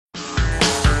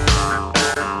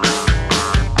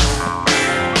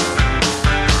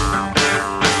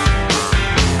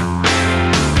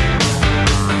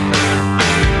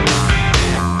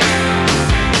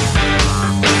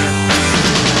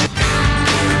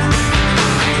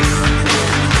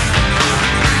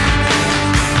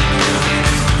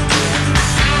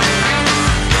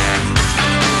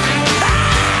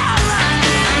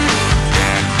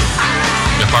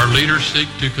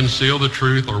seek to conceal the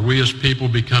truth, or we as people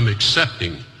become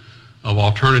accepting of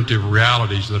alternative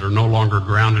realities that are no longer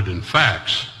grounded in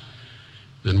facts,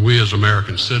 then we as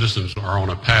American citizens are on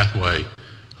a pathway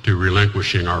to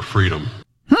relinquishing our freedom.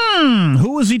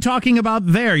 Who was he talking about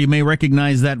there? You may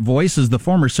recognize that voice as the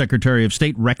former Secretary of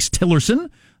State Rex Tillerson,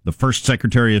 the first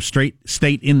Secretary of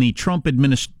State in the Trump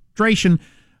administration,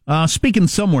 speaking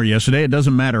somewhere yesterday, it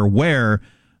doesn't matter where,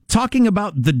 talking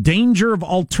about the danger of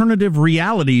alternative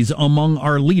realities among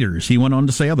our leaders. He went on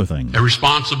to say other things. A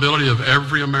responsibility of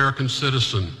every American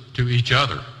citizen to each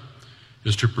other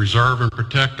is to preserve and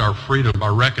protect our freedom by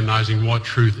recognizing what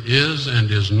truth is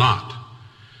and is not,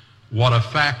 what a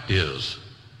fact is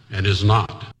and is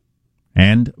not.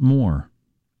 And more.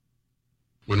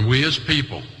 When we as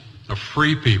people, a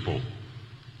free people,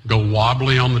 go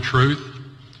wobbly on the truth,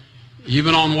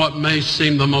 even on what may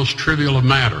seem the most trivial of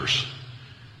matters,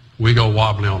 we go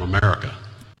wobbly on America.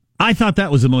 I thought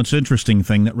that was the most interesting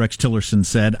thing that Rex Tillerson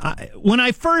said. When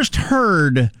I first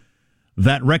heard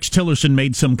that Rex Tillerson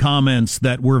made some comments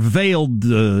that were veiled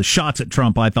shots at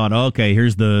Trump, I thought, okay,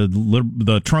 here's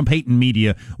the Trump-hating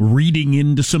media reading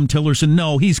into some Tillerson.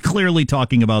 No, he's clearly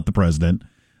talking about the president.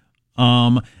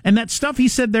 And that stuff he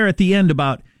said there at the end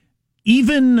about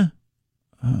even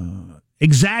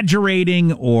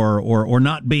exaggerating or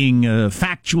not being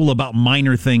factual about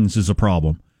minor things is a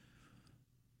problem.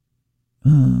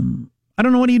 I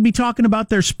don't know what he'd be talking about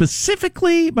there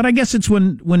specifically, but I guess it's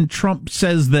when Trump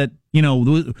says that, you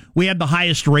know, we had the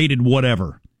highest rated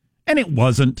whatever. And it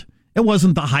wasn't. It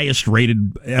wasn't the highest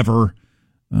rated ever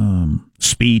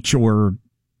speech or,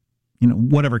 you know,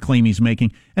 whatever claim he's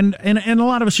making. And a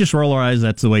lot of us just roll our eyes.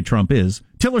 That's the way Trump is.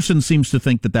 Tillerson seems to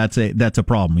think that that's a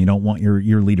problem. You don't want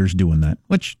your leaders doing that,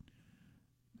 which,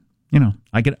 you know,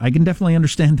 I can definitely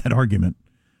understand that argument.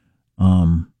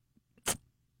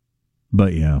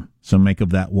 But yeah, so make of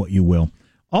that what you will.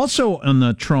 Also on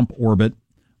the Trump orbit,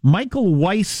 Michael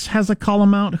Weiss has a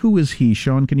column out. Who is he,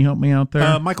 Sean? Can you help me out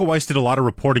there? Michael Weiss did a lot of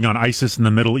reporting on ISIS in the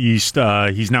Middle East.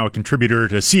 He's now a contributor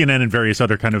to CNN and various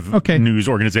other kind of news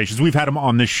organizations. We've had him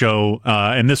on this show,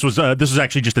 and this was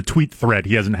actually just a tweet thread.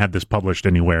 He hasn't had this published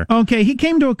anywhere. Okay, he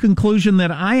came to a conclusion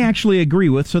that I actually agree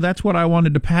with, so that's what I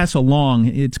wanted to pass along.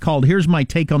 It's called, Here's My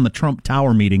Take on the Trump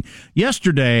Tower Meeting.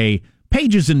 Yesterday,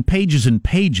 pages and pages and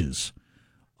pages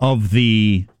of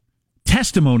the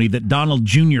testimony that Donald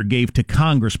Jr. gave to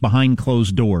Congress behind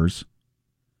closed doors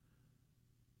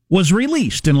was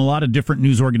released, and a lot of different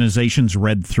news organizations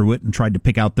read through it and tried to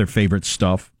pick out their favorite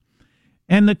stuff.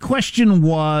 And the question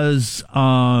was,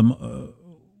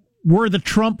 were the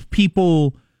Trump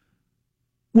people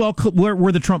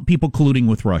colluding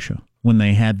with Russia when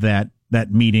they had that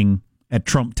meeting at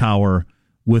Trump Tower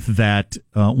with that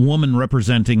woman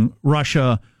representing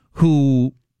Russia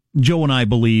who Joe and I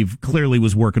believe clearly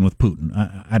was working with Putin.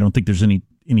 I don't think there's any.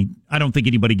 I don't think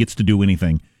anybody gets to do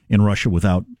anything in Russia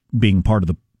without being part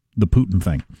of the Putin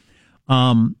thing.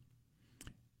 And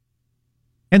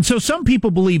so some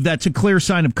people believe that's a clear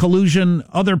sign of collusion.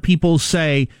 Other people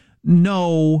say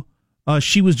no,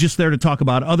 she was just there to talk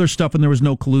about other stuff, and there was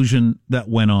no collusion that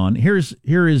went on. Here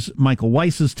is Michael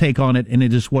Weiss's take on it, and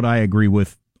it is what I agree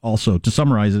with. Also, to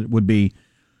summarize it, would be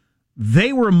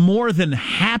they were more than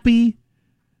happy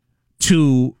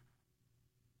to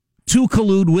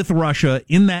collude with Russia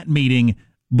in that meeting,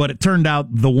 but it turned out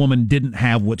the woman didn't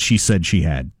have what she said she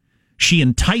had. She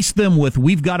enticed them with,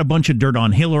 we've got a bunch of dirt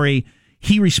on Hillary.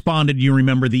 He responded, you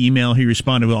remember the email, he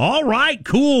responded with, all right,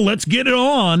 cool, let's get it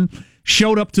on.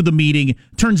 Showed up to the meeting.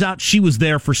 Turns out she was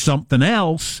there for something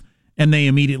else, and they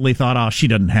immediately thought, oh, she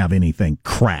doesn't have anything,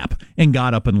 crap, and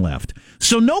got up and left.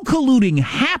 So no colluding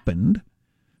happened.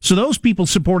 So those people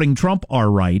supporting Trump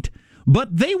are right.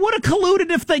 But they would have colluded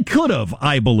if they could have,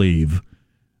 I believe.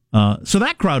 So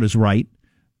that crowd is right.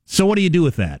 So what do you do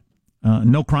with that?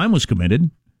 No crime was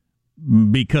committed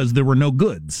because there were no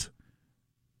goods.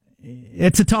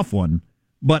 It's a tough one.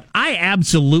 But I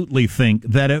absolutely think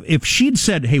that if she'd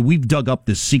said, hey, we've dug up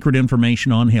this secret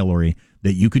information on Hillary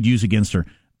that you could use against her,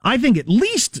 I think at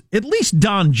least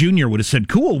Don Jr. would have said,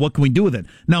 cool, what can we do with it?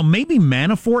 Now, maybe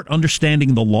Manafort,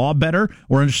 understanding the law better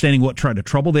or understanding what tried to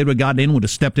trouble they would have gotten in, would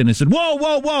have stepped in and said,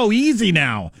 whoa, easy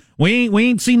now. We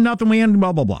ain't seen nothing, we ain't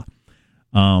blah, blah, blah.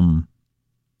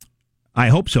 I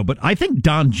hope so, but I think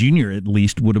Don Jr. at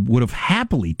least would have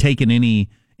happily taken any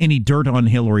dirt on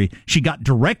Hillary. She got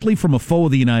directly from a foe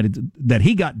of the United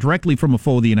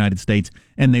States,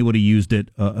 and they would have used it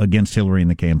against Hillary in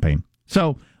the campaign.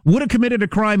 So, would have committed a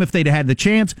crime if they'd had the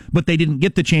chance, but they didn't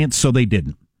get the chance, so they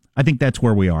didn't. I think that's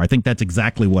where we are. I think that's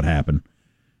exactly what happened.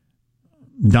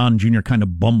 Don Jr. kind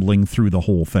of bumbling through the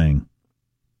whole thing.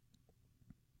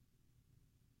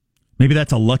 Maybe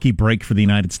that's a lucky break for the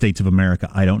United States of America.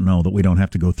 I don't know, that we don't have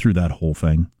to go through that whole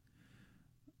thing.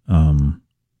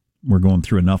 We're going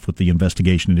through enough with the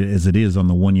investigation as it is on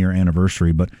the 1-year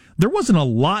anniversary. But there wasn't a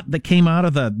lot that came out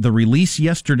of the release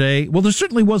yesterday. Well, there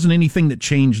certainly wasn't anything that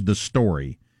changed the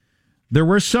story. There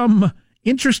were some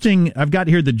interesting, I've got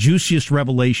here the juiciest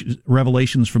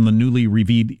revelations from the newly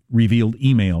revealed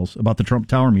emails about the Trump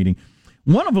Tower meeting.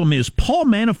 One of them is Paul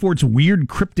Manafort's weird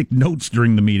cryptic notes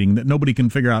during the meeting that nobody can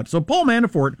figure out. So Paul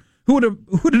Manafort, who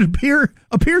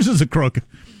appears as a crook,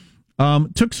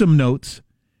 took some notes,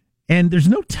 and there's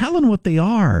no telling what they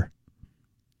are.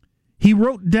 He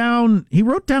wrote down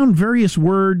various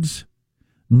words,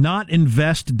 not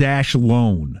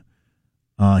invest-loan.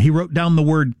 He wrote down the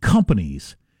word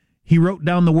companies. He wrote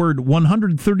down the word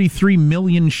 133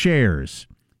 million shares.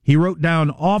 He wrote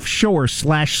down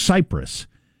offshore/Cyprus.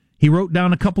 He wrote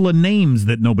down a couple of names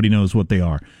that nobody knows what they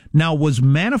are. Now, was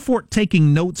Manafort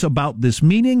taking notes about this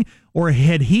meeting, or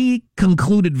had he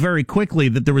concluded very quickly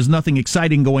that there was nothing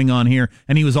exciting going on here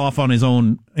and he was off on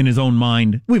in his own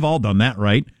mind? We've all done that,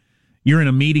 right? You're in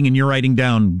a meeting and you're writing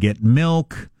down get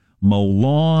milk, mow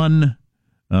lawn,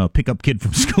 pick up kid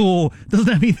from school.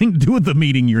 Doesn't have anything to do with the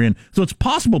meeting you're in. So it's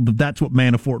possible that that's what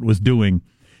Manafort was doing.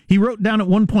 He wrote down at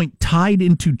one point tied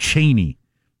into Cheney.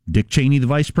 Dick Cheney, the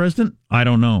vice president? I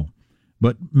don't know.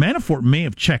 But Manafort may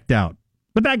have checked out.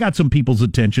 But that got some people's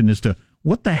attention as to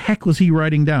what the heck was he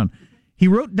writing down. He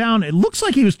wrote down, it looks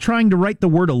like he was trying to write the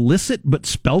word illicit, but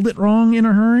spelled it wrong in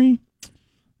a hurry.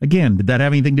 Again, did that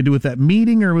have anything to do with that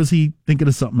meeting, or was he thinking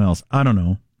of something else? I don't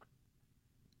know.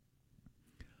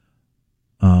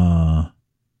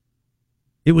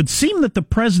 It would seem that the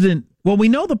president, well, we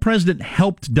know the president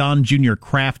helped Don Jr.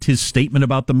 craft his statement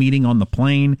about the meeting on the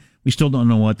plane. We still don't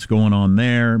know what's going on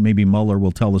there. Maybe Mueller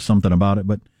will tell us something about it,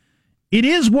 but it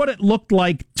is what it looked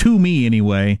like to me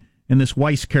anyway, and this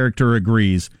Weiss character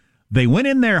agrees. They went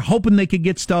in there hoping they could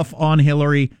get stuff on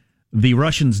Hillary. The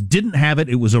Russians didn't have it.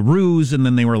 It was a ruse, and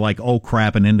then they were like, oh,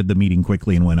 crap, and ended the meeting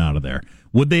quickly and went out of there.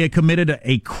 Would they have committed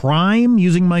a crime,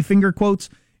 using my finger quotes,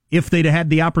 if they'd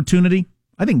had the opportunity?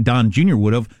 I think Don Jr.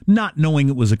 would have, not knowing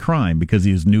it was a crime because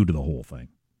he was new to the whole thing.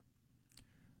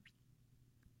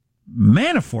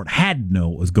 Manafort had to know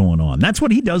what was going on. That's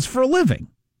what he does for a living.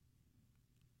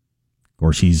 Of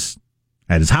course, he's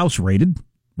had his house raided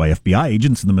by FBI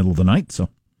agents in the middle of the night, so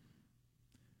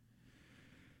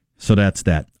that's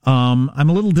that. I'm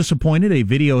a little disappointed. A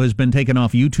video has been taken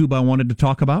off YouTube I wanted to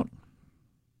talk about.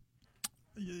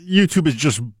 YouTube is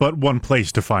just but one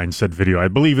place to find said video. I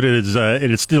believe it is.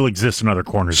 It still exists in other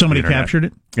corners. Somebody captured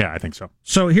it? Yeah, I think so.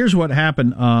 So here's what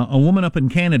happened. A woman up in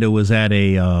Canada was at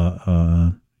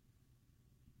a...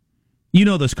 you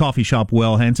know this coffee shop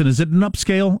well, Hanson. Is it an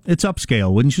upscale? It's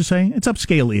upscale, wouldn't you say? It's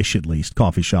upscale-ish, at least,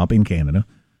 coffee shop in Canada.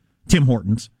 Tim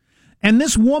Hortons. And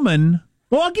this woman...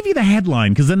 Well, I'll give you the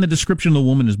headline, because then the description of the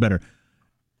woman is better.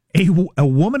 A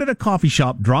woman at a coffee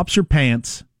shop drops her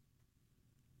pants...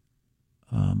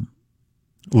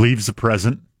 leaves a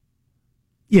present.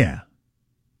 Yeah.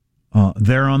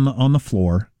 There on the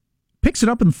floor, picks it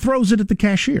up and throws it at the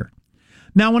cashier.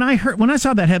 Now, when I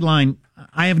saw that headline,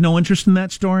 I have no interest in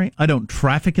that story. I don't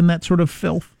traffic in that sort of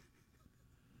filth.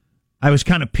 I was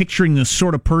kind of picturing the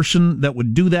sort of person that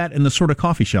would do that in the sort of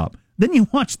coffee shop. Then you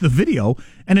watch the video,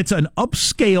 and it's an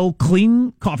upscale,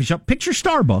 clean coffee shop. Picture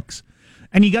Starbucks.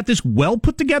 And you got this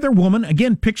well-put-together woman.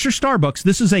 Again, picture Starbucks.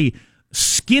 This is a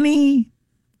skinny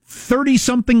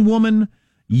 30-something woman,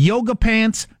 yoga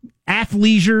pants,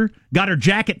 athleisure, got her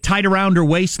jacket tied around her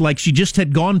waist like she just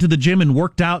had gone to the gym and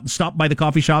worked out and stopped by the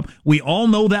coffee shop. We all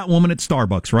know that woman at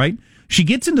Starbucks, right? She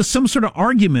gets into some sort of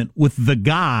argument with the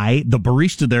guy, the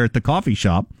barista there at the coffee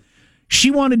shop. She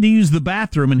wanted to use the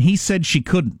bathroom, and he said she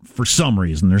couldn't for some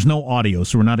reason. There's no audio,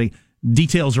 so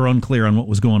details are unclear on what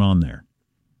was going on there.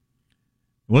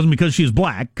 It wasn't because she was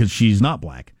black, because she's not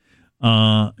black.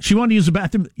 She wanted to use the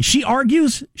bathroom. She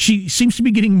argues. She seems to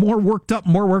be getting more worked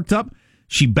up.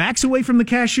 She backs away from the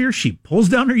cashier. She pulls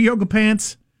down her yoga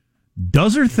pants,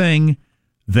 does her thing,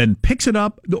 then picks it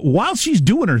up. While she's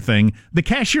doing her thing, the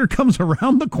cashier comes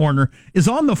around the corner, is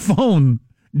on the phone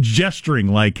gesturing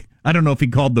like, I don't know if he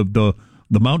called the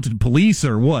mounted police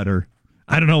or what, or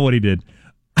I don't know what he did.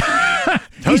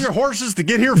 Tell your horses to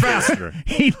get here faster.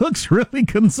 He looks really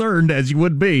concerned, as you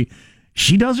would be.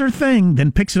 She does her thing,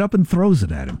 then picks it up and throws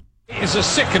it at him. It's a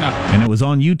sickener. And it was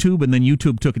on YouTube, and then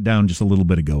YouTube took it down just a little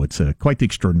bit ago. It's quite the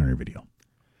extraordinary video.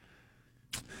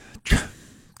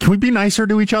 Can we be nicer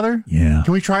to each other? Yeah.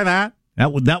 Can we try that?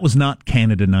 That was not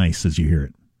Canada nice, as you hear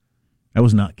it. That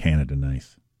was not Canada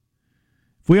nice.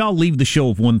 If we all leave the show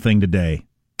with one thing today,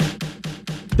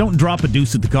 Don't drop a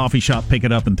deuce at the coffee shop, pick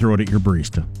it up, and throw it at your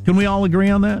barista. Can we all agree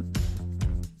on that?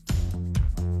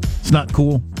 It's not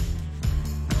cool.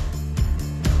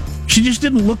 She just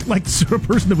didn't look like the sort of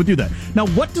person that would do that. Now,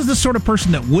 what does the sort of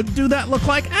person that would do that look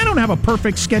like? I don't have a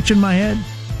perfect sketch in my head,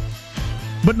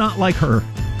 but not like her.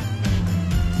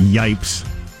 Yipes.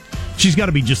 She's got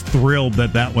to be just thrilled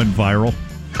that that went viral.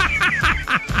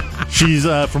 She's,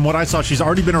 from what I saw, she's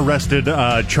already been arrested.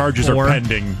 Charges are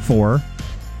pending. For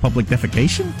public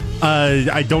defecation?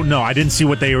 I don't know. I didn't see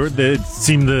what they were. It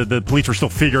seemed the police were still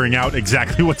figuring out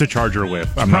exactly what to charge her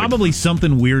with. Probably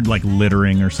something weird like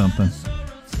littering or something.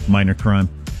 Minor crime.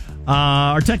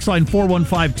 Our text line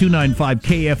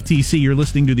 415-295-KFTC. You're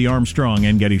listening to the Armstrong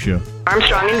and Getty Show.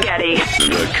 Armstrong and Getty.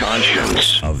 The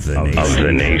conscience of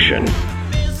the nation.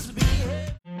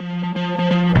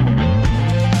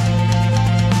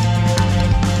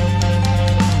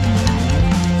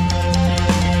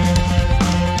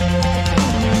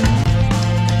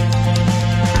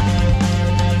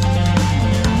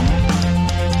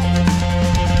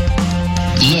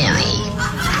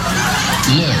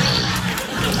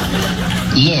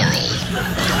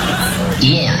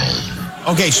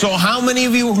 Okay, so how many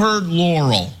of you heard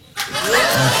Laurel? Okay.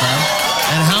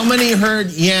 And how many heard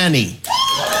Yanny?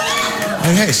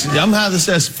 Okay, so somehow this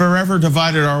has forever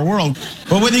divided our world.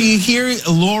 But whether you hear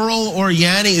Laurel or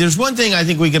Yanny, there's one thing I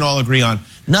think we can all agree on.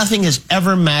 Nothing has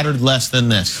ever mattered less than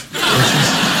this. Which is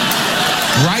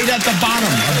right at the bottom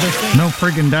of the thing. No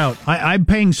friggin' doubt. I'm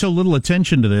paying so little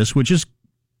attention to this, which is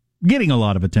getting a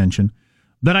lot of attention,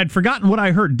 that I'd forgotten what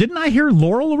I heard. Didn't I hear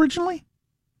Laurel originally?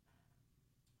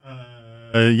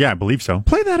 Yeah, I believe so.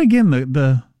 Play that again,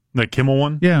 the Kimmel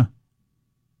one? Yeah.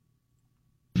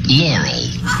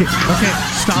 Yanny. Okay,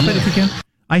 stop it if you can.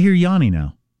 I hear Yanni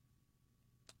now.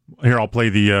 Here, I'll play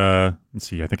the, let's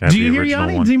see, I think I have the original one. Do you hear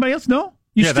Yanni? Does anybody else know?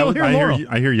 You still hear Laurel?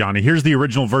 I hear Yanni. Here's the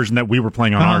original version that we were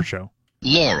playing on our show.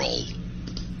 Laurel.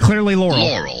 Clearly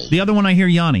Laurel. The other one I hear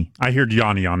Yanni. I heard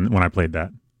Yanni on when I played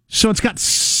that. So it's got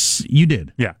you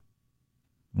did. Yeah.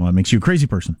 Well, that makes you a crazy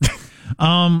person.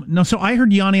 No, so I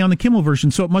heard Yanni on the Kimmel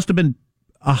version, so it must have been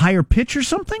a higher pitch or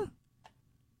something?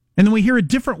 And then we hear a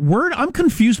different word? I'm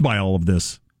confused by all of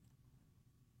this.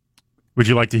 Would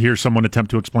you like to hear someone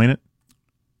attempt to explain it?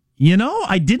 You know,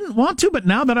 I didn't want to, but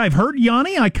now that I've heard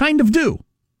Yanni, I kind of do.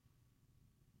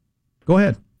 Go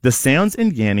ahead. The sounds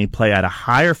in Yanni play at a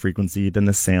higher frequency than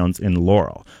the sounds in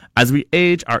Laurel. As we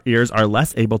age, our ears are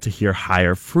less able to hear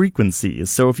higher frequencies.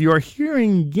 So if you are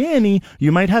hearing Yanni,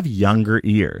 you might have younger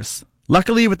ears.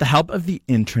 Luckily, with the help of the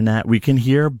internet, we can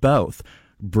hear both.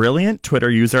 Brilliant Twitter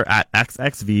user at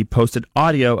XXV posted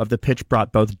audio of the pitch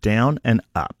brought both down and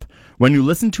up. When you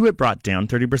listen to it brought down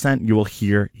 30%, you will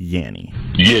hear Yanni.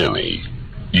 Yanni.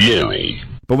 Yanni.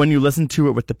 But when you listen to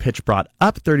it with the pitch brought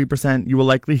up 30%, you will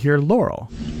likely hear Laurel.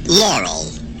 Laurel.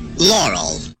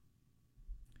 Laurel.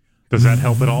 Does that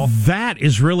help at all? That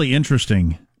is really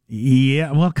interesting.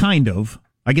 Yeah, well, kind of.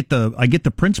 I get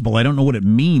the principle. I don't know what it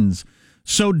means.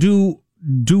 So do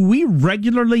we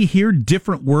regularly hear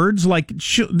different words, like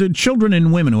the children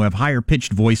and women who have higher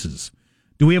pitched voices?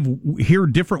 Do we hear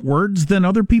different words than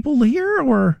other people hear,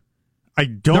 or I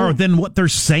don't? Or than what they're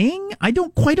saying? I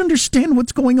don't quite understand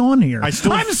what's going on here. I'm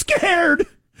scared.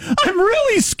 I'm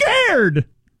really scared.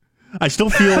 I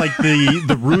still feel like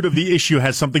the root of the issue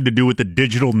has something to do with the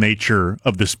digital nature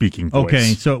of the speaking voice.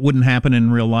 Okay, so it wouldn't happen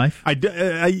in real life?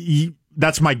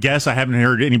 That's my guess. I haven't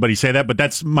heard anybody say that, but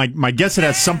that's my guess. It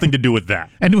has something to do with that.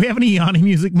 And do we have any Yanni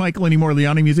music, Michael? Any more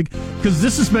Yanni music? Because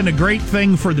this has been a great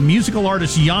thing for the musical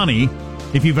artist Yanni,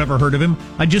 if you've ever heard of him.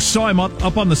 I just saw him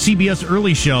up on the CBS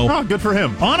Early Show. Oh, good for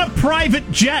him. On a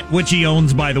private jet, which he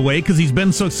owns, by the way, because he's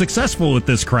been so successful with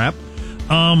this crap.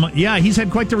 Yeah, he's had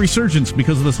quite the resurgence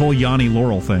because of this whole Yanni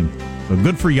Laurel thing. So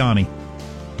good for Yanni,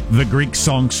 the Greek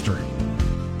songster.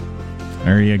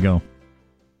 There you go.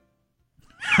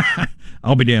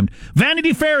 I'll be damned.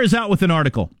 Vanity Fair is out with an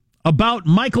article about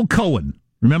Michael Cohen.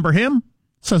 Remember him?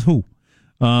 Says who?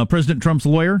 President Trump's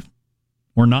lawyer,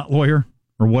 or not lawyer,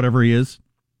 or whatever he is.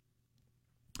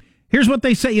 Here's what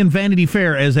they say in Vanity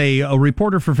Fair as a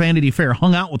reporter for Vanity Fair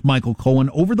hung out with Michael Cohen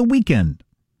over the weekend.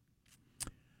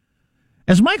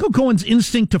 As Michael Cohen's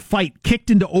instinct to fight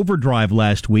kicked into overdrive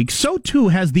last week, so too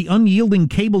has the unyielding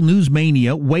cable news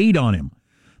mania weighed on him.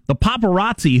 The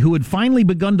paparazzi, who had finally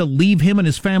begun to leave him and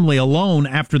his family alone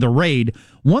after the raid,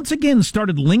 once again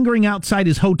started lingering outside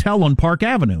his hotel on Park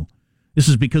Avenue. This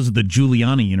is because of the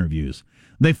Giuliani interviews.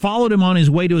 They followed him on his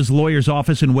way to his lawyer's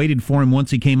office and waited for him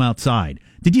once he came outside.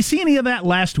 Did you see any of that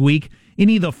last week?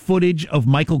 Any of the footage of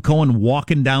Michael Cohen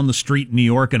walking down the street in New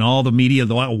York and all the media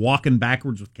walking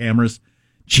backwards with cameras?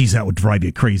 Geez, that would drive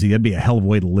you crazy. That'd be a hell of a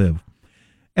way to live.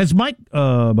 As Mike,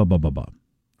 I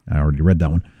already read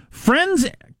that one. Friends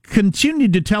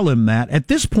continued to tell him that at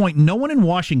this point, no one in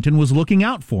Washington was looking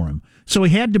out for him. So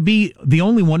he had to be the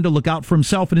only one to look out for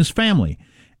himself and his family.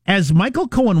 As Michael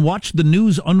Cohen watched the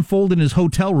news unfold in his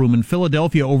hotel room in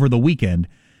Philadelphia over the weekend,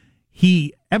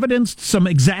 he evidenced some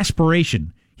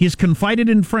exasperation. He has confided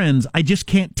in friends, I just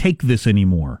can't take this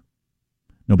anymore.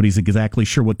 Nobody's exactly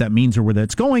sure what that means or where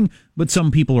that's going, but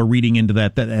some people are reading into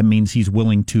that means he's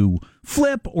willing to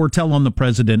flip or tell on the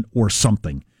president or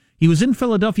something. He was in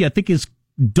Philadelphia. I think his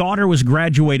daughter was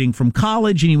graduating from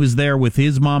college, and he was there with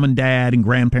his mom and dad and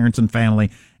grandparents and family,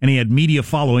 and he had media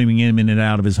following him in and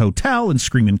out of his hotel and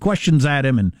screaming questions at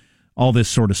him and all this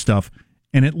sort of stuff.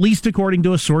 And at least according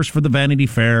to a source for the Vanity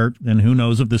Fair, and who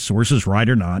knows if this source is right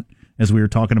or not, as we were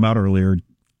talking about earlier,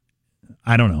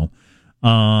 I don't know.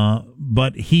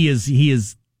 But he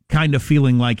is kind of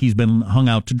feeling like he's been hung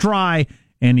out to dry,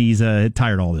 and he's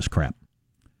tired of all this crap.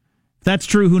 If that's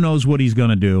true, who knows what he's going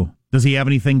to do. Does he have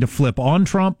anything to flip on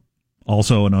Trump?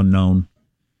 Also an unknown.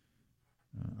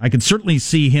 I could certainly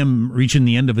see him reaching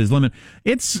the end of his limit.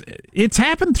 It's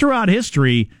happened throughout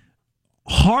history.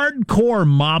 Hardcore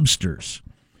mobsters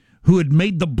who had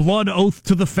made the blood oath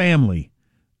to the family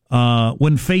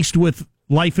when faced with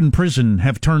life in prison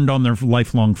have turned on their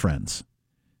lifelong friends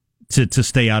to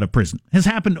stay out of prison. Has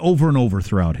happened over and over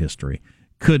throughout history.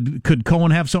 Could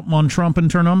Cohen have something on Trump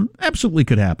and turn on him? Absolutely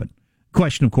could happen.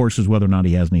 Question, of course, is whether or not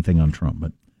he has anything on Trump,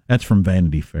 but that's from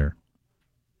Vanity Fair.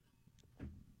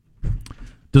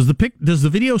 Does the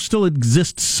video still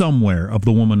exist somewhere of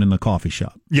the woman in the coffee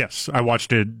shop? Yes, I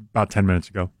watched it about 10 minutes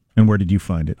ago. And where did you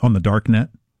find it? On the dark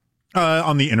net?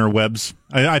 On the interwebs.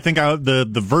 I think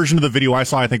the version of the video I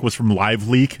saw, I think, was from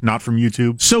LiveLeak, not from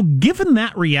YouTube. So given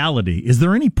that reality, is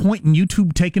there any point in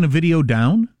YouTube taking a video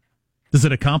down? Does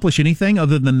it accomplish anything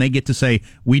other than they get to say,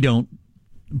 we don't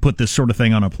put this sort of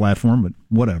thing on a platform, but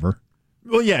whatever?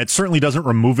 Well, yeah, it certainly doesn't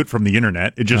remove it from the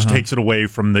internet. It just takes it away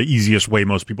from the easiest way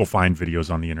most people find videos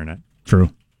on the internet. True.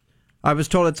 I was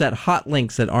told it's at hot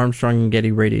links at Armstrong and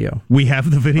Getty Radio. We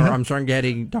have the video? Or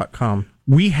ArmstrongGetty.com.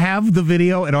 We have the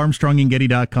video at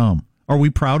ArmstrongandGetty.com. Are we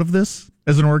proud of this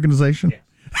as an organization? Yes.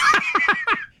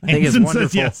 I think it's wonderful.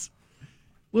 Says yes.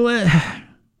 Well,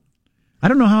 I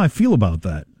don't know how I feel about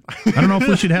that. I don't know if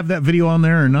we should have that video on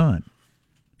there or not.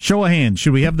 Show of hands.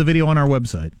 Should we have the video on our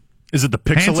website? Is it the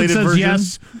pixelated Hanson says version?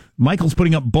 Yes. Michael's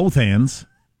putting up both hands.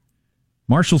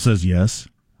 Marshall says yes.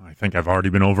 I think I've already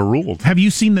been overruled. Have you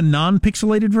seen the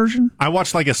non-pixelated version? I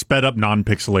watched like a sped-up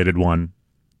non-pixelated one.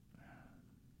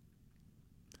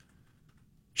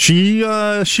 She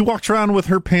walks around with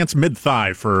her pants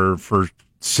mid-thigh for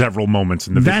several moments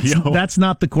in the video. That's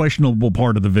not the questionable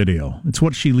part of the video. It's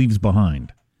what she leaves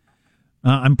behind.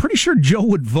 I'm pretty sure Joe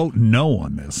would vote no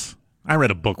on this. I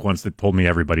read a book once that told me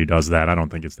everybody does that. I don't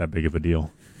think it's that big of a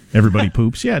deal. Everybody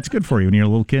poops. Yeah, it's good for you when you're a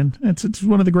little kid. It's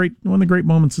one of the great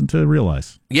moments to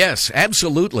realize. Yes,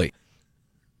 absolutely.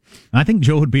 I think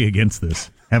Joe would be against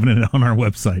this, having it on our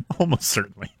website. Almost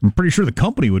certainly. I'm pretty sure the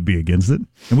company would be against it.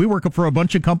 And we work for a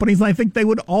bunch of companies, and I think they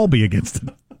would all be against it.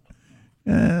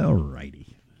 All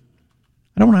righty.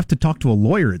 I don't want to have to talk to a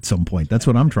lawyer at some point. That's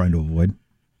what I'm trying to avoid.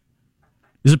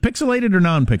 Is it pixelated or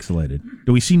non-pixelated?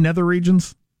 Do we see nether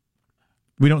regions?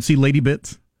 We don't see lady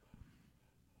bits?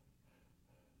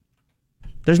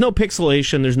 There's no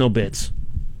pixelation, there's no bits.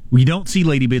 We don't see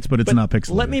lady bits, but it's not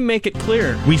pixelated. Let me make it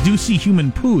clear. We do see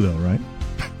human poo, though, right?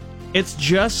 It's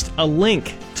just a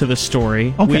link to the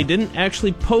story. Okay. We didn't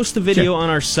actually post the video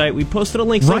on our site. We posted a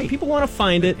link, so right. if people want to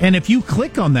find it. And if you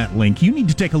click on that link, you need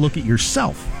to take a look at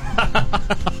yourself.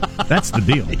 That's the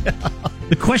deal. Yeah.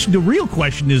 The real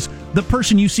question is the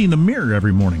person you see in the mirror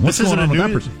every morning. What's going on with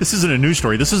that person? This isn't a news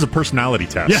story. This is a personality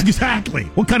test. Yeah, exactly.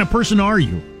 What kind of person are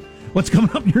you? What's coming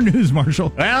up in your news,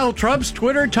 Marshall? Well, Trump's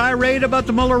Twitter tirade about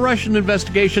the Mueller Russian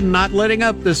investigation not letting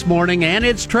up this morning, and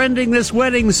it's trending this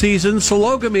wedding season.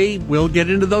 Sologamy. We'll get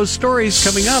into those stories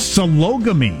coming up.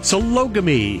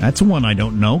 Sologamy. That's one I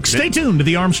don't know. Stay tuned to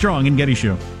the Armstrong and Getty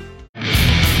Show.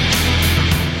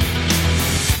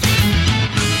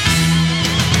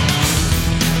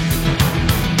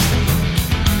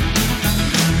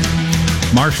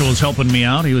 Marshall is helping me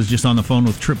out. He was just on the phone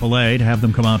with AAA to have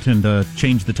them come out and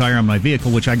change the tire on my vehicle,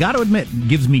 which I got to admit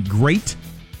gives me great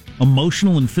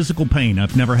emotional and physical pain.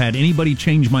 I've never had anybody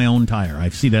change my own tire. I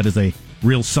see that as a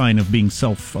real sign of being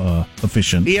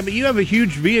self-efficient. Yeah, but you have a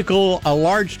huge vehicle, a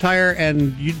large tire,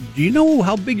 and do you know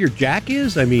how big your jack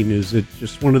is? I mean, is it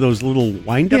just one of those little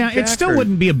wind-up Yeah, jacks? it still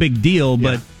wouldn't be a big deal,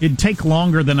 but it'd take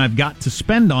longer than I've got to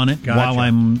spend on it while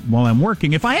I'm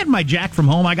working. If I had my jack from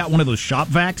home, I got one of those shop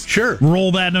vacs. Sure.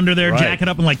 Roll that under there, jack it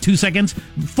up in like 2 seconds.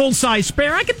 Full-size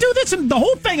spare. I could do this, and the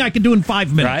whole thing I could do in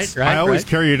 5 minutes. I always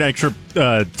carry an extra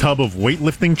tub of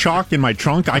weightlifting chalk in my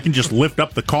trunk. I can just lift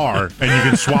up the car, and you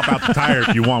can swap out the tire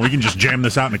if you want. We can just jam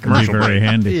this out in a commercial break. Very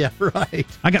handy. Yeah, right.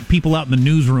 I got people out in the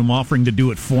newsroom offering to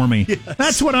do it for me. Yes.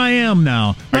 That's what I am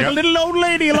now. Like a little old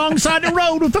lady alongside the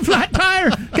road with a flat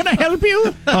tire. Can I help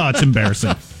you? Oh, it's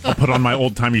embarrassing. I'll put on my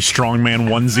old-timey strongman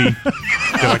onesie.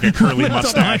 Get like a curly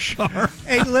mustache.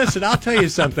 Hey, listen, I'll tell you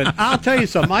something. I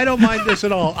don't mind this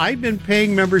at all. I've been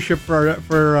paying membership for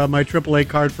my AAA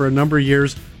card for a number of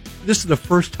years. This is the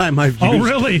first time I've used it. Oh,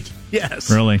 really? Yes.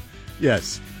 Really?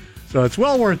 Yes. So it's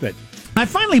well worth it. I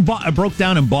finally broke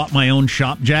down and bought my own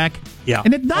shop jack. Yeah.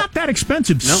 And it's not that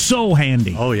expensive. No. So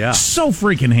handy. Oh, yeah. So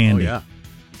freaking handy. Oh,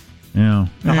 yeah.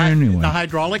 Yeah. Anyway. The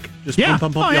hydraulic? Just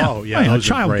pump. Oh, yeah. A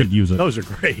child could use it. Those are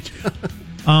great.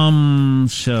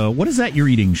 So what is that you're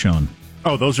eating, Sean?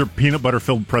 Oh, those are peanut butter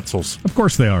filled pretzels. Of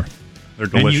course they are. They're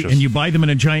delicious. And you buy them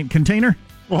in a giant container?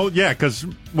 Well, yeah, because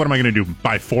what am I going to do?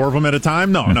 Buy 4 of them at a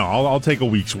time? No, I'll take a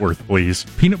week's worth, please.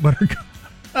 Peanut butter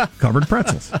covered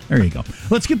pretzels. There you go.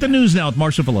 Let's get the news now with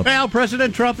Marcia Phillips. Well,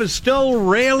 President Trump is still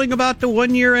railing about the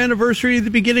 1-year anniversary of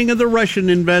the beginning of the Russian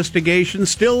investigation,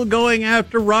 still going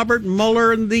after Robert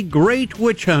Mueller and the Great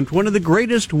Witch Hunt, one of the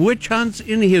greatest witch hunts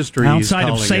in history. Outside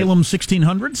of Salem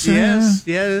 1600s?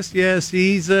 Yes.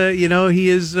 He's, he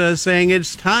is saying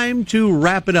it's time to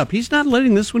wrap it up. He's not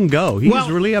letting this one go. He's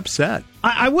really upset.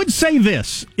 I would say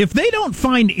this. If they don't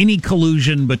find any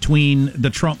collusion between the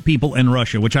Trump people and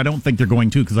Russia, which I don't think they're going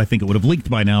to because I think it would have leaked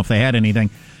by now if they had anything,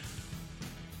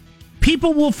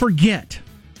 people will forget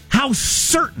how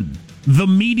certain the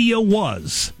media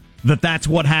was that that's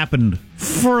what happened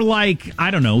for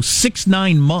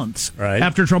 6-9 months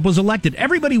after Trump was elected.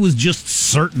 Everybody was just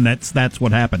certain that's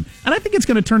what happened. And I think it's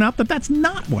going to turn out that that's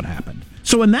not what happened.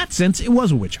 So in that sense, it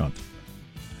was a witch hunt.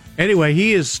 Anyway,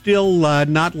 he is still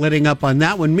not letting up on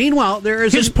that one. Meanwhile, there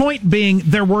is... His point being,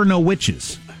 there were no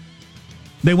witches.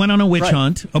 They went on a witch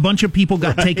hunt. A bunch of people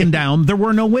got taken down. There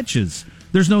were no witches.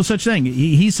 There's no such thing.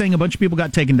 He's saying a bunch of people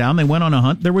got taken down. They went on a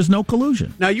hunt. There was no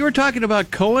collusion. Now, you were talking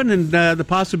about Cohen and the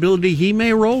possibility he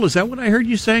may roll. Is that what I heard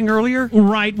you saying earlier?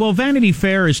 Right. Well, Vanity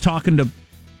Fair is talking to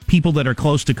people that are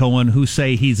close to Cohen who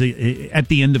say he's at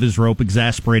the end of his rope,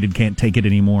 exasperated, can't take it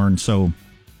anymore, and so...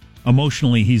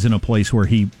 emotionally, he's in a place where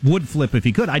he would flip if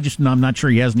he could. I'm not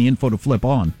sure he has any info to flip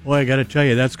on. Well, I got to tell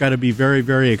you, that's got to be very,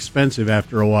 very expensive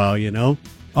after a while, you know?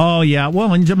 Oh, yeah.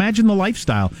 Well, and imagine the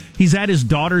lifestyle. He's at his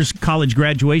daughter's college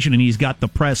graduation, and he's got the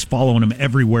press following him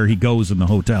everywhere he goes in the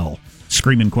hotel,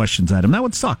 screaming questions at him. That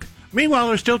would suck. Meanwhile,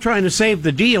 they're still trying to save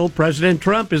the deal. President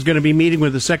Trump is going to be meeting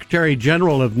with the Secretary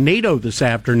General of NATO this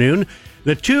afternoon.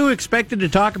 The two expected to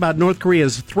talk about North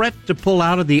Korea's threat to pull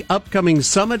out of the upcoming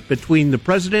summit between the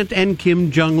president and Kim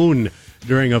Jong-un.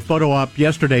 During a photo op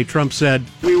yesterday, Trump said,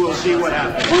 "We will see what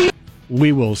happens."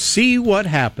 We will see what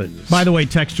happens. By the way,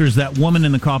 texters, that woman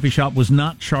in the coffee shop was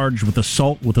not charged with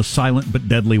assault with a silent but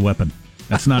deadly weapon.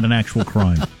 That's not an actual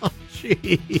crime. Oh,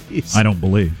 jeez. I don't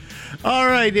believe. All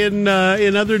right, in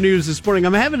other news this morning,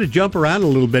 I'm having to jump around a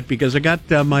little bit because I got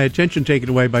my attention taken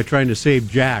away by trying to save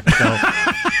Jack. So.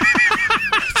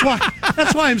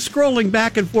 That's why I'm scrolling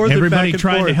back and forth. Everybody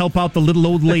trying to help out the little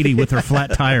old lady with her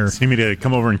flat tire. You need me to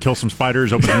come over and kill some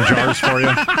spiders, open some jars for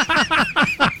you?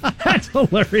 That's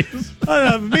hilarious.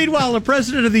 Meanwhile, the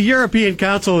president of the European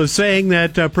Council is saying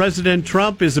that President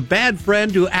Trump is a bad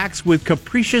friend who acts with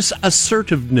capricious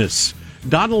assertiveness.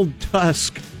 Donald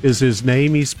Tusk is his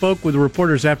name. He spoke with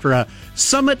reporters after a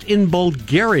summit in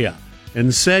Bulgaria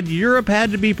and said Europe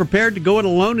had to be prepared to go it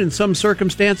alone in some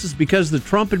circumstances because the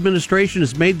Trump administration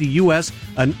has made the U.S.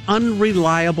 an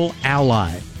unreliable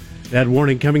ally. That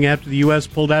warning coming after the U.S.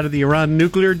 pulled out of the Iran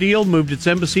nuclear deal, moved its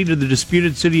embassy to the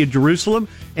disputed city of Jerusalem,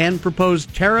 and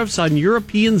proposed tariffs on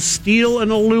European steel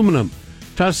and aluminum.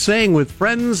 Tusk saying, with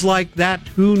friends like that,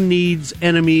 who needs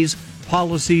enemies?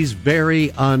 Policies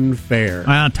very unfair.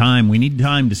 We need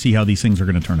time to see how these things are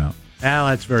going to turn out. Well,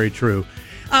 that's very true.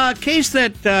 A case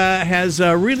that has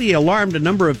really alarmed a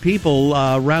number of people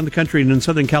around the country and in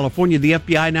Southern California. The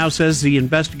FBI now says the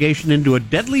investigation into a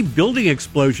deadly building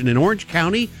explosion in Orange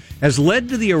County has led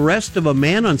to the arrest of a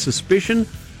man on suspicion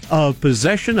of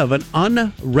possession of an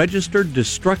unregistered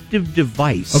destructive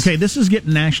device. Okay, this is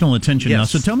getting national attention now.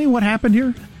 So tell me what happened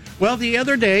here. Well, the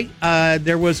other day,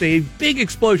 there was a big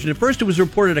explosion. At first, it was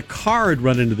reported a car had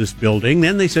run into this building.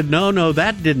 Then they said, no,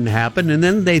 that didn't happen. And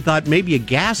then they thought maybe a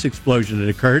gas explosion had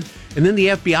occurred. And then the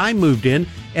FBI moved in,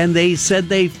 and they said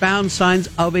they found signs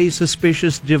of a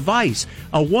suspicious device.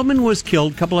 A woman was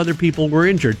killed. A couple other people were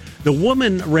injured. The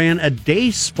woman ran a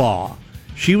day spa.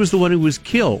 She was the one who was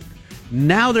killed.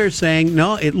 Now they're saying,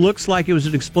 no, it looks like it was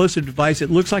an explosive device.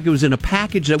 It looks like it was in a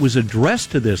package that was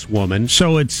addressed to this woman.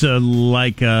 So it's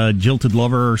like a jilted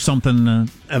lover or something?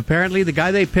 Apparently, the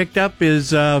guy they picked up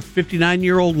is a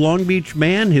 59-year-old Long Beach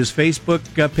man. His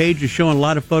Facebook page is showing a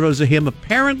lot of photos of him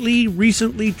apparently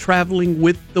recently traveling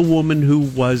with the woman who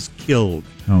was killed.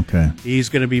 Okay. He's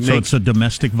going to be So it's a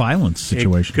domestic violence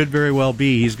situation. It could very well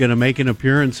be. He's going to make an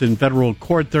appearance in federal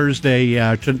court Thursday,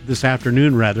 this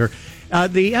afternoon, rather.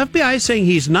 The FBI is saying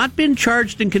he's not been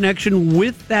charged in connection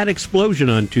with that explosion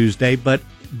on Tuesday, but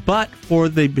for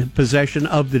the possession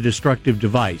of the destructive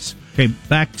device. Okay,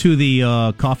 back to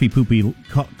the coffee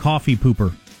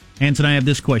pooper. Hanson, I have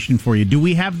this question for you. Do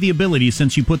we have the ability,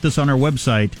 since you put this on our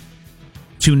website,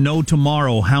 to know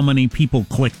tomorrow how many people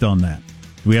clicked on that?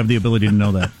 Do we have the ability to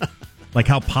know that? Like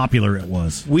how popular it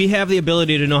was? We have the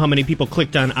ability to know how many people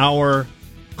clicked on our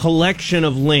collection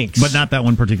of links. But not that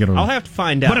one particularly. I'll have to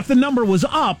find out. But if the number was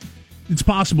up, it's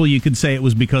possible you could say it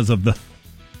was because a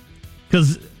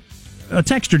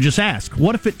texter just asked,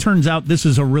 what if it turns out this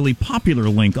is a really popular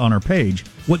link on our page?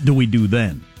 What do we do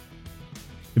then?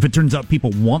 If it turns out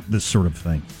people want this sort of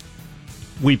thing.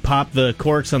 We pop the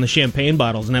corks on the champagne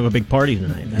bottles and have a big party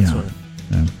tonight. That's what.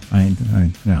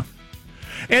 Yeah.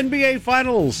 NBA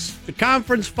Finals, the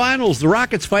conference finals. The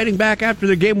Rockets fighting back after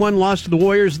their Game 1 loss to the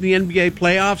Warriors in the NBA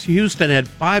playoffs. Houston had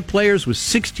 5 players with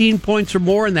 16 points or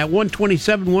more in that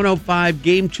 127-105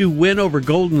 Game 2 win over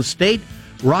Golden State.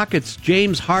 Rockets'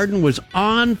 James Harden was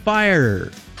on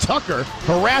fire. Tucker,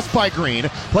 harassed by Green,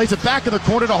 plays it back in the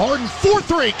corner to Harden.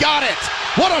 4-3, got it!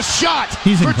 What a shot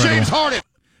for James Harden!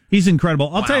 He's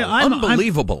incredible. I'll tell you,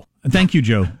 unbelievable. Thank you,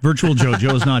 Joe. Virtual Joe.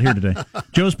 Joe's not here today.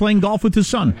 Joe's playing golf with his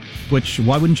son, which,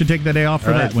 why wouldn't you take the day off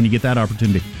for that when you get that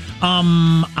opportunity?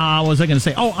 What was I going to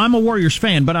say? Oh, I'm a Warriors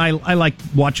fan, but I like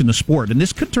watching the sport, and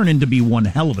this could turn into be one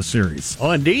hell of a series.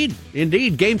 Oh, indeed.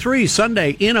 Indeed. Game 3,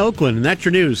 Sunday in Oakland, and that's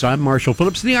your news. I'm Marshall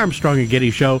Phillips, the Armstrong and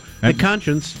Getty Show, the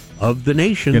conscience of the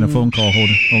nation. Get a phone call. Hold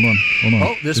on.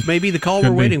 Oh, this may be the call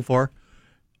we're waiting for.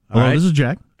 Hello, this is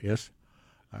Jack. Yes.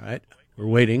 All right. We're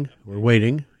waiting.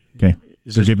 Okay.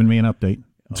 They're giving me an update.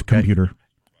 It's a computer.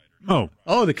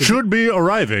 Should be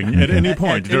arriving at any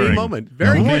point at during. any moment.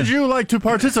 Very good. Would you like to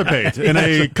participate in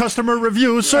a customer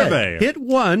review survey? Hit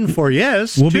 1 for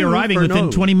yes. We'll 2 be arriving for within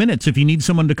no. 20 minutes. If you need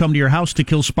someone to come to your house to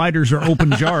kill spiders or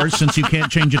open jars since you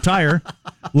can't change a tire,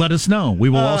 let us know. We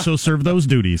will also serve those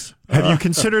duties. Have you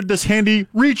considered this handy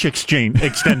reach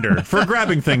extender for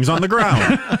grabbing things on the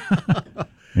ground?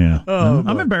 Yeah.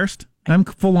 I'm embarrassed. I'm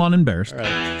full on embarrassed.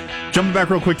 Jumping back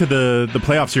real quick to the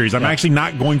playoff series, I'm actually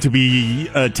not going to be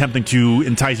attempting to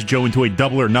entice Joe into a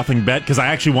double or nothing bet because I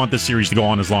actually want this series to go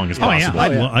on as long as possible.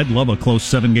 I'd love a close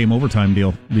 7-game overtime deal.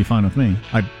 It'd be fine with me.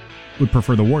 I would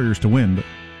prefer the Warriors to win, but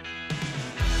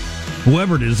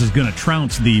whoever it is going to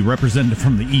trounce the representative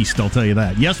from the East, I'll tell you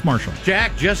that. Yes, Marshall.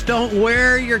 Jack, just don't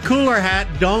wear your cooler hat.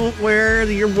 Don't wear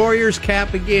your Warriors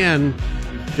cap again.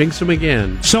 Jinx them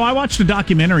again. So I watched a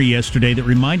documentary yesterday that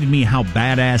reminded me how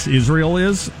badass Israel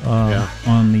is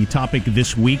on the topic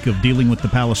this week of dealing with the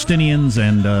Palestinians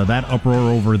and that uproar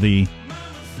over the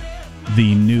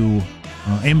new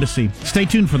embassy. Stay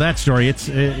tuned for that story. It's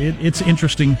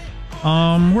interesting.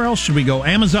 Where else should we go?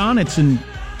 Amazon. It's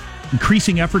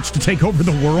increasing efforts to take over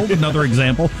the world. Another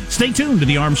example. Stay tuned to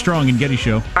the Armstrong and Getty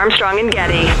Show. Armstrong and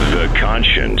Getty. The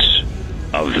conscience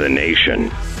of the nation.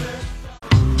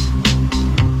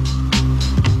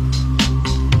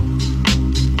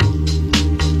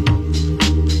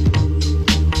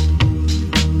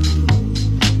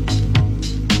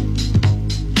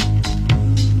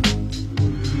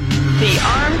 The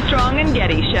Armstrong and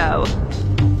Getty Show.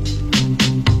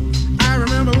 I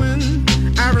remember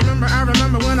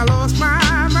when I lost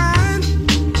my mind.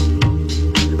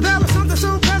 There was something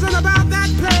so present about that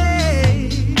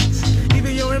place.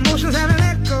 Even your emotions have an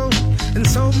echo in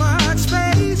so much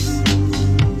space.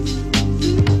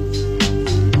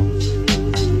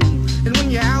 And when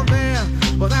you're out there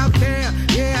without care,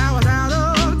 yeah, I was out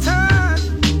of touch.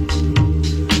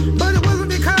 But it wasn't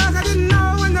because I didn't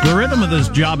know. The rhythm of this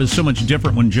job is so much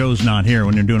different when Joe's not here,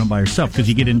 when you're doing it by yourself, because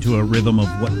you get into a rhythm of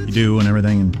what you do and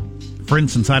everything. And for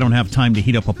instance, I don't have time to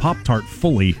heat up a Pop-Tart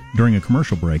fully during a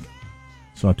commercial break,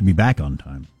 so I have to be back on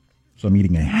time. So I'm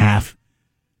eating a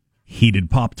half-heated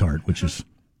Pop-Tart, which is,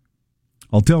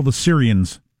 I'll tell the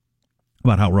Syrians,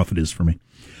 about how rough it is for me.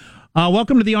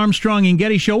 Welcome to the Armstrong and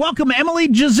Getty Show. Welcome Emily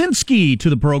Jashinsky to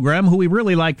the program, who we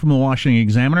really like from the Washington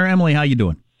Examiner. Emily, how you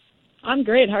doing? I'm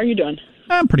great. How are you doing?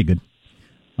 I'm pretty good.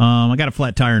 I got a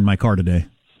flat tire in my car today.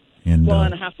 And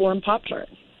a half-warm Pop-Tart.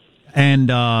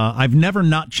 And I've never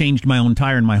not changed my own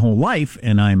tire in my whole life,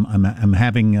 and I'm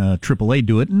having AAA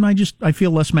do it, and I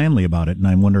feel less manly about it, and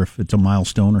I wonder if it's a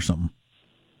milestone or something.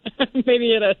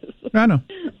 Maybe it is. I know.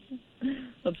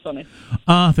 That's funny.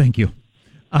 Thank you.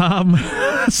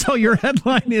 So your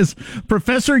headline is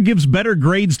Professor Gives Better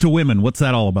Grades to Women. What's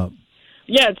that all about?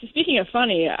 Yeah, speaking of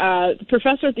funny, the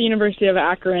professor at the University of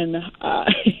Akron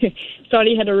thought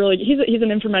he had he's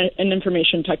an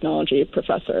information technology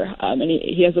professor, and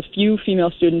he has a few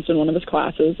female students in one of his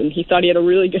classes, and he thought he had a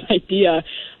really good idea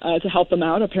to help them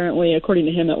out. Apparently, according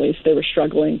to him at least, they were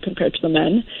struggling compared to the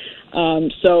men.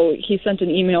 So he sent an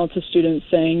email to students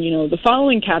saying, the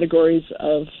following categories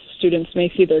of students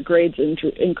may see their grades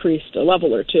increased a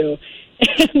level or two.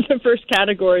 And the first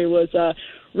category was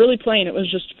really plain. It was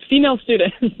just female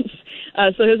students.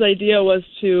 So his idea was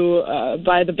to,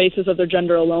 by the basis of their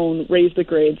gender alone, raise the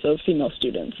grades of female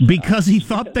students. Because he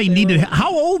thought they needed...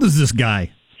 How old is this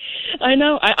guy? I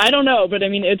know. I don't know, but I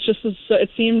mean, it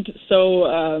seemed so,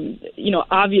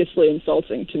 obviously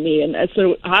insulting to me, and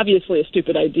so obviously a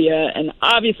stupid idea, and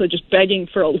obviously just begging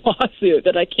for a lawsuit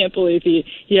that I can't believe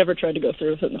he ever tried to go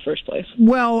through with it in the first place.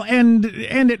 Well, and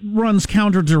it runs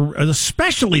counter to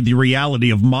especially the reality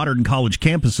of modern college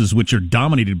campuses, which are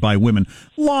dominated by women.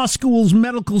 Law schools,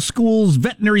 medical schools,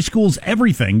 veterinary schools,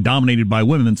 everything dominated by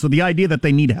women. And so the idea that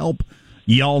they need help,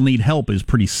 y'all need help, is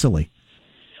pretty silly.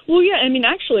 Well, yeah, I mean,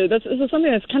 actually, this is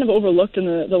something that's kind of overlooked in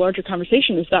the larger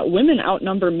conversation, is that women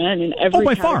outnumber men in every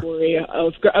category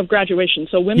of graduation.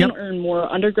 So women earn more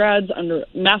undergrads,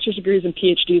 master's degrees, and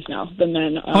PhDs now than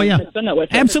men. It's been that way.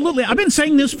 Absolutely. I've been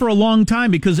saying this for a long time,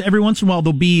 because every once in a while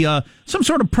there'll be some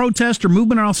sort of protest or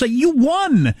movement, and I'll say, you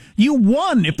won. You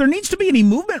won. If there needs to be any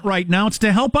movement right now, it's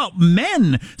to help out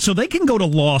men so they can go to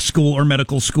law school or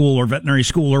medical school or veterinary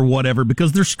school or whatever,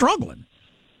 because they're struggling.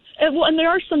 Well, and there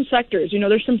are some sectors,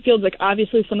 there's some fields, like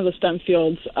obviously some of the STEM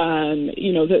fields,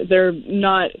 they're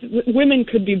not, women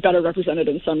could be better represented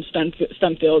in some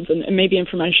STEM fields, and maybe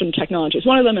information technology is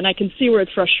one of them, and I can see where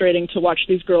it's frustrating to watch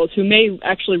these girls who may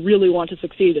actually really want to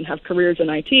succeed and have careers in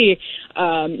IT,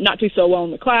 not do so well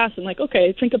in the class, and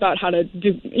think about how to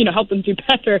do, help them do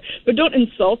better, but don't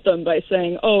insult them by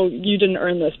saying, oh, you didn't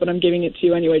earn this, but I'm giving it to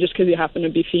you anyway, just because you happen to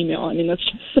be female. I mean, that's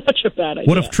just such a bad idea.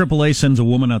 What if AAA sends a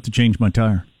woman out to change my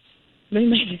tire? They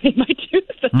might do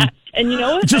that. And you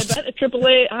know what? I bet if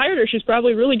AAA hired her, she's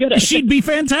probably really good at it. She'd be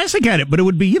fantastic at it, but it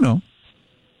would be, you know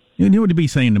what it'd be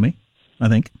saying to me, I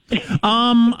think.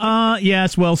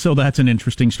 Yes, well, so that's an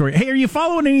interesting story. Hey, are you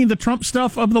following any of the Trump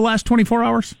stuff of the last 24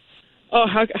 hours? Oh,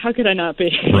 how could I not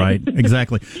be? Right,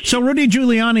 exactly. So Rudy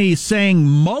Giuliani is saying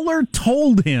Mueller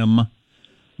told him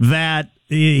that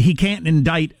he can't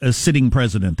indict a sitting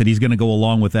president, that he's going to go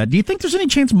along with that. Do you think there's any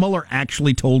chance Mueller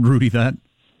actually told Rudy that?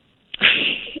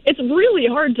 It's really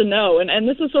hard to know, and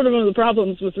this is sort of one of the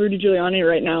problems with Rudy Giuliani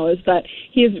right now, is that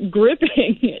he is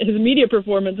gripping. His media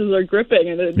performances are gripping,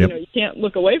 and you can't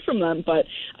look away from them. But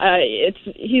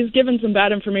he's given some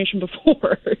bad information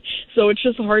before, so it's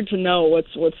just hard to know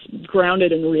what's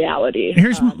grounded in reality.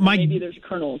 Maybe there's a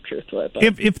kernel of truth to it. But.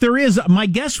 If there is, my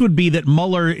guess would be that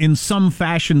Mueller, in some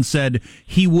fashion, said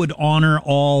he would honor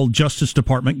all Justice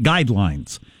Department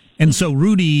guidelines, and so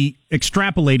Rudy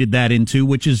extrapolated that into,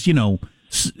 which is,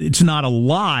 it's not a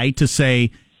lie to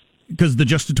say, because the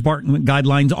Justice Department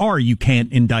guidelines are you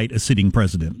can't indict a sitting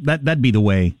president. That'd be the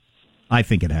way I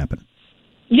think it happened.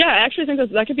 Yeah, I actually think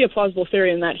that could be a plausible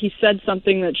theory, in that he said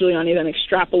something that Giuliani then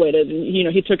extrapolated,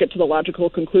 and he took it to the logical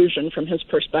conclusion from his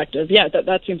perspective. Yeah,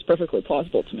 that seems perfectly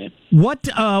plausible to me.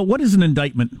 What is an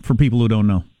indictment for people who don't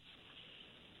know?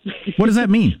 What does that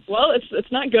mean? Well,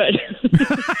 it's not good.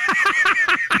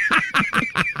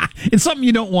 It's something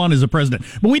you don't want as a president.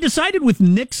 But we decided with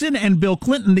Nixon and Bill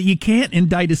Clinton that you can't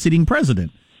indict a sitting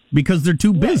president because they're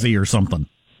too busy or something.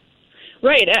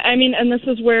 Right. I mean, and this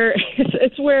is where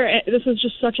this is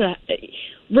just such a.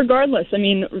 Regardless, I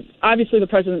mean, obviously the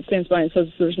president stands by and says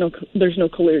there's no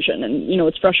collusion, and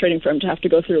it's frustrating for him to have to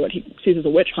go through what he sees as a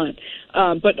witch hunt.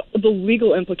 But the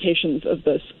legal implications of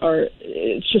this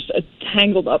it's just a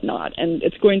tangled up knot, and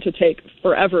it's going to take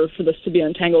forever for this to be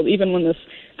untangled, even when this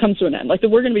comes to an end. Like,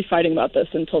 we're going to be fighting about this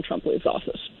until Trump leaves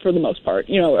office, for the most part,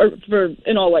 or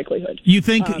in all likelihood. You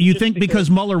think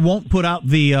because Mueller won't put out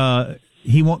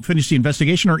he won't finish the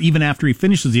investigation, or even after he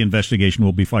finishes the investigation,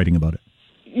 we'll be fighting about it?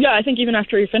 Yeah, I think even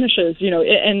after he finishes,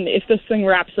 and if this thing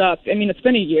wraps up, I mean, it's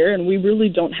been a year, and we really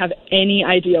don't have any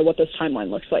idea what this timeline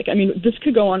looks like. I mean, this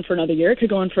could go on for another year. It could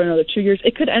go on for another 2 years.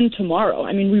 It could end tomorrow.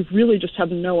 I mean, we really just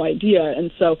have no idea.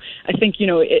 And so I think,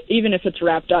 even if it's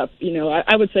wrapped up,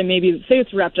 I would say say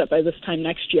it's wrapped up by this time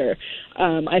next year.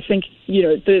 I think,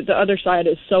 the other side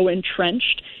is so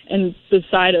entrenched, and the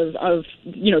side of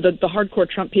the hardcore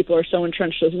Trump people are so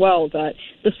entrenched as well, that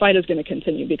this fight is going to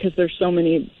continue, because there's so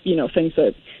many, things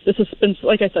that this has been,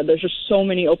 like I said, there's just so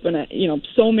many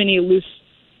so many loose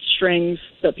strings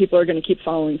that people are going to keep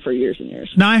following for years and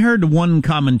years. Now, I heard one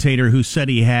commentator who said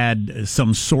he had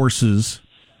some sources,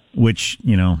 which,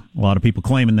 a lot of people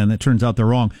claim, and then it turns out they're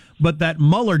wrong, but that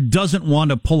Mueller doesn't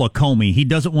want to pull a Comey. He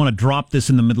doesn't want to drop this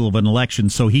in the middle of an election,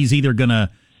 so he's either going to,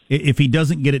 if he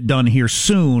doesn't get it done here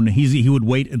soon, he would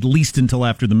wait at least until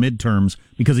after the midterms,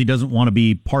 because he doesn't want to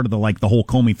be part of the whole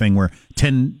Comey thing where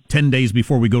 10 days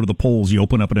before we go to the polls, you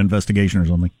open up an investigation or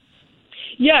something.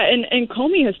 Yeah, and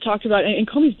Comey has talked about, in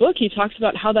Comey's book, he talks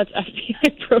about how that's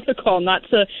FBI protocol not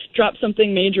to drop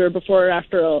something major before or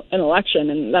after an election,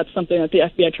 and that's something that the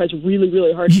FBI tries really,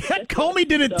 really hard to get. Comey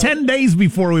did it 10 days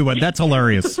before we went. That's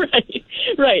hilarious.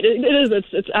 Right. It is.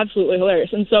 It's absolutely hilarious.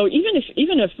 And so even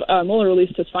if Mueller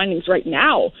released his findings right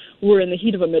now, we're in the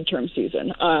heat of a midterm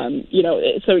season.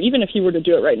 So even if he were to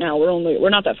do it right now, we're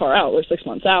not that far out. We're 6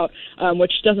 months out,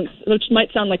 which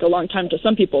might sound like a long time to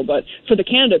some people, but for the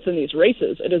candidates in these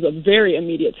races, it is a very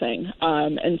immediate thing.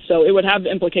 And so it would have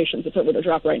implications if it were to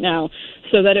drop right now.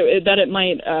 So that it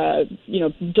might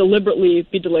deliberately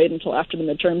be delayed until after the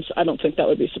midterms. I don't think that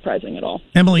would be surprising at all.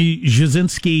 Emily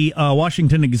Jashinsky,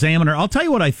 Washington Examiner. I'll tell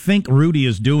you what I think Rudy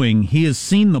is doing. He has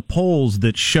seen the polls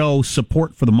that show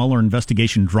support for the Mueller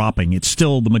investigation dropping. It's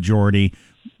still the majority,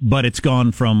 but it's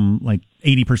gone from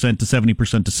 80% to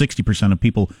 70% to 60% of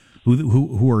people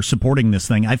who are supporting this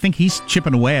thing. I think he's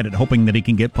chipping away at it, hoping that he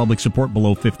can get public support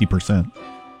below 50%.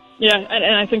 Yeah,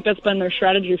 and I think that's been their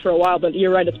strategy for a while, but you're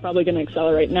right, it's probably going to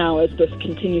accelerate now as this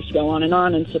continues to go on,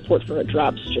 and support for it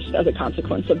drops just as a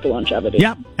consequence of the longevity.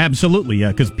 Yeah, absolutely,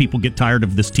 yeah, because people get tired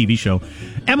of this TV show.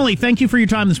 Emily, thank you for your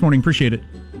time this morning. Appreciate it.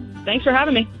 Thanks for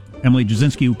having me. Emily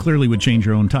Jashinsky, who clearly would change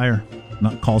her own tire,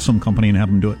 not call some company and have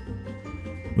them do it.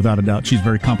 Without a doubt, she's a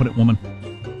very competent woman.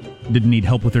 Didn't need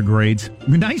help with her grades.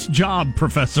 Nice job,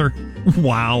 Professor.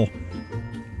 Wow.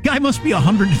 Guy must be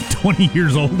 120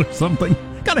 years old or something.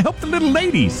 Got to help the little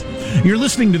ladies. You're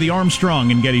listening to the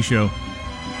Armstrong and Getty Show.